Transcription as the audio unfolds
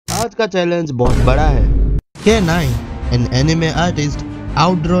आज का चैलेंज बहुत बड़ा है। K9, an anime artist,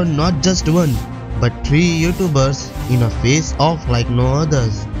 outdraw not just one but 3 YouTubers in a face off like no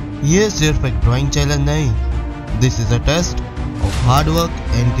others. ये सिर्फ एक ड्राइंग चैलेंज नहीं, this is a test of hard work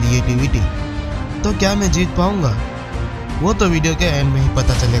and creativity. तो क्या मैं जीत पाऊंगा? वो तो वीडियो के एंड में ही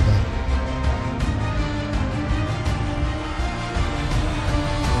पता चलेगा।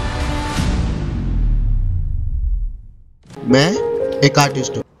 मैं एक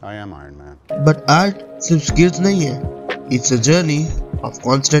आर्टिस्ट हूँ, बट आर्ट सिर्फ स्किल्स नहीं है, it's a journey of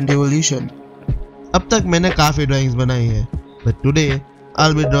constant evolution. अब तक मैंने काफी ड्राइंग्स बनाई है, but today I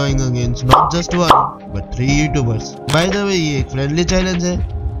will be drawing against not just one but 3 YouTubers. By the way ये एक फ्रेंडली चैलेंज है,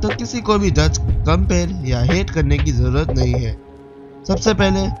 तो किसी को भी जज, कंपेयर या हेट करने की जरूरत नहीं है। सबसे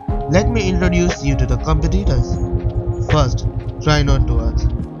पहले let me introduce you to the competitors. First, try not to art.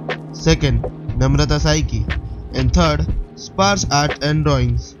 Second, Namrata psyche. And third, sparse art and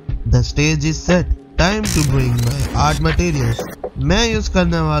drawings. The stage is set. Time to bring my art materials. मैं use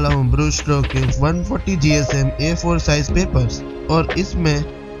करने वाला हूँ brush stroke के 140 GSM A4 size papers और इसमें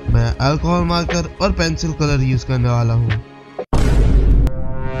मैं alcohol marker और pencil colour use करने वाला हूँ।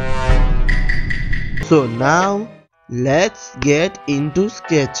 So now let's get into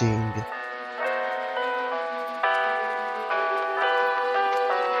sketching.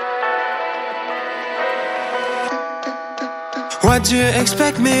 What do you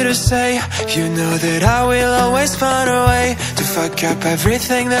expect me to say? You know that I will always find a way to fuck up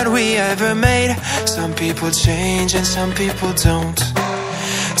everything that we ever made. Some people change and some people don't.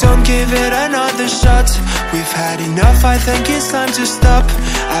 Don't give it another shot. We've had enough, I think it's time to stop.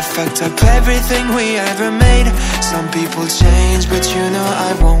 I fucked up everything we ever made. Some people change, but you know I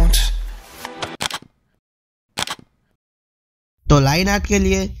won't. तो line art के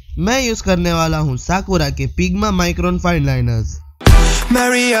लिए मैं use करने वाला हूँ साकुरा के पिग्मा micron fine liners.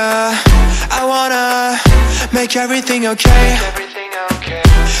 Maria, I wanna make everything okay.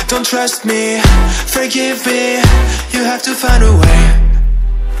 Don't trust me, forgive me, you have to find a way.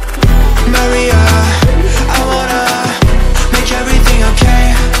 Maria, I wanna make everything okay.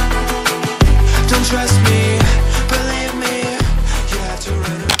 Don't trust me, believe me, you have to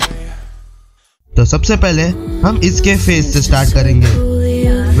run away. तो सबसे पहले हम इसके face से start करेंगे।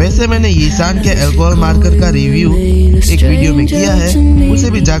 वैसे मैंने यीसान के अल्कोहल मार्कर का रिव्यू एक वीडियो में किया है, उसे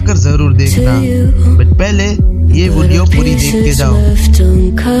भी जाकर जरूर देखना, बट पहले ये वीडियो पूरी देख के जाओ।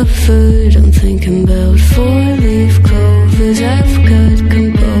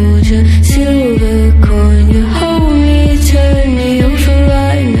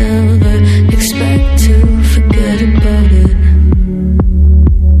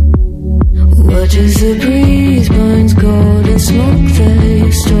 Watches the breeze burns gold and smoke that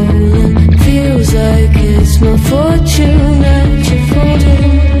you've stolen. Feels like it's my fortune that you're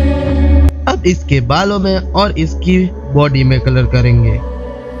folding. अब इसके बालों में और इसकी बॉडी में कलर करेंगे।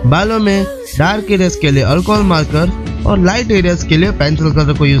 बालों में डार्क एरियाज के लिए अल्कोहल मार्कर और लाइट एरियाज के लिए पेंसिल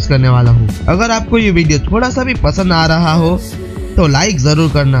कलर को यूज करने वाला हूँ। अगर आपको ये वीडियो थोड़ा सा भी पसंद आ रहा हो तो लाइक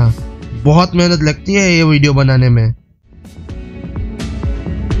जरूर करना, बहुत मेहनत लगती है ये वीडियो बनाने में।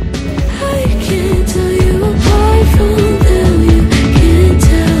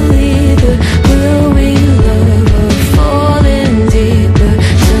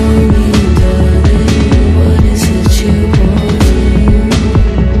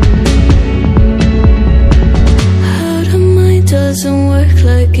 Doesn't work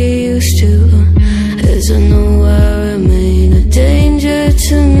like it used to, as I know I remain a danger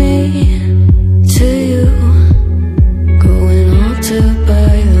to me, to you, going altered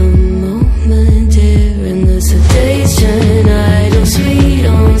by the moment, dear, in the sedation, I don't sweet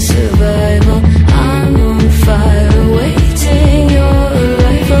on survival, I'm on fire, waiting your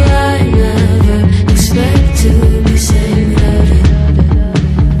arrival, I never expect to be saved without it.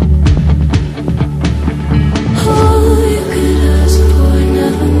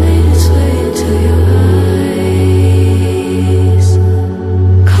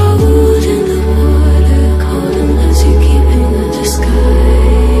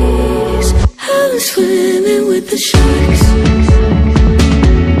 Swimming with the sharks.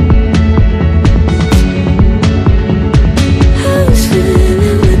 I'm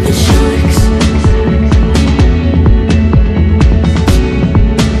swimming with the sharks.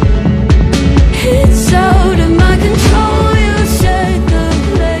 It's out of my control. You said the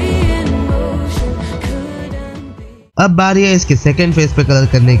play in motion couldn't be. अब बारी है इसके second face पे colour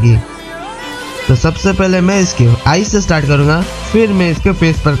करने की। तो सबसे पहले मैं इसके आई से स्टार्ट करूंगा, फिर मैं इसके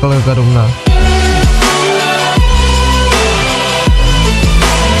फेस पर कलर करूंगा।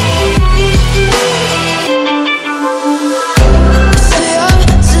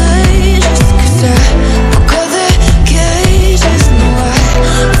 Say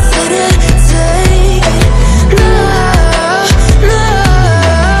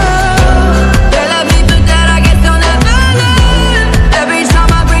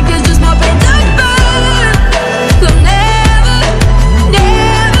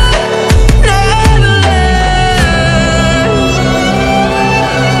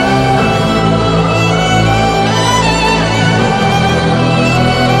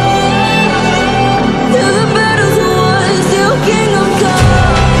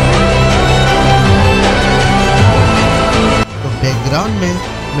में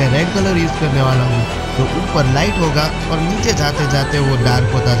मैं रेड कलर यूज करने वाला हूँ, तो ऊपर लाइट होगा और नीचे जाते जाते वो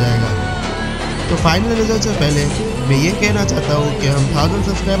डार्क होता जाएगा। तो फाइनल रिजल्ट से पहले मैं ये कहना चाहता हूँ कि हम 1000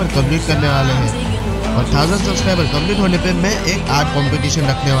 सब्सक्राइबर कंप्लीट करने वाले हैं और 1000 सब्सक्राइबर कंप्लीट होने पे मैं एक आर्ट कंपटीशन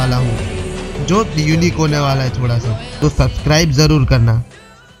रखने वाला हूँ जो यूनिक होने वाला है थोड़ा सा, तो सब्सक्राइब जरूर करना।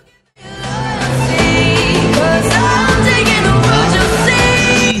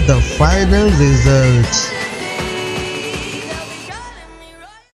 The final results.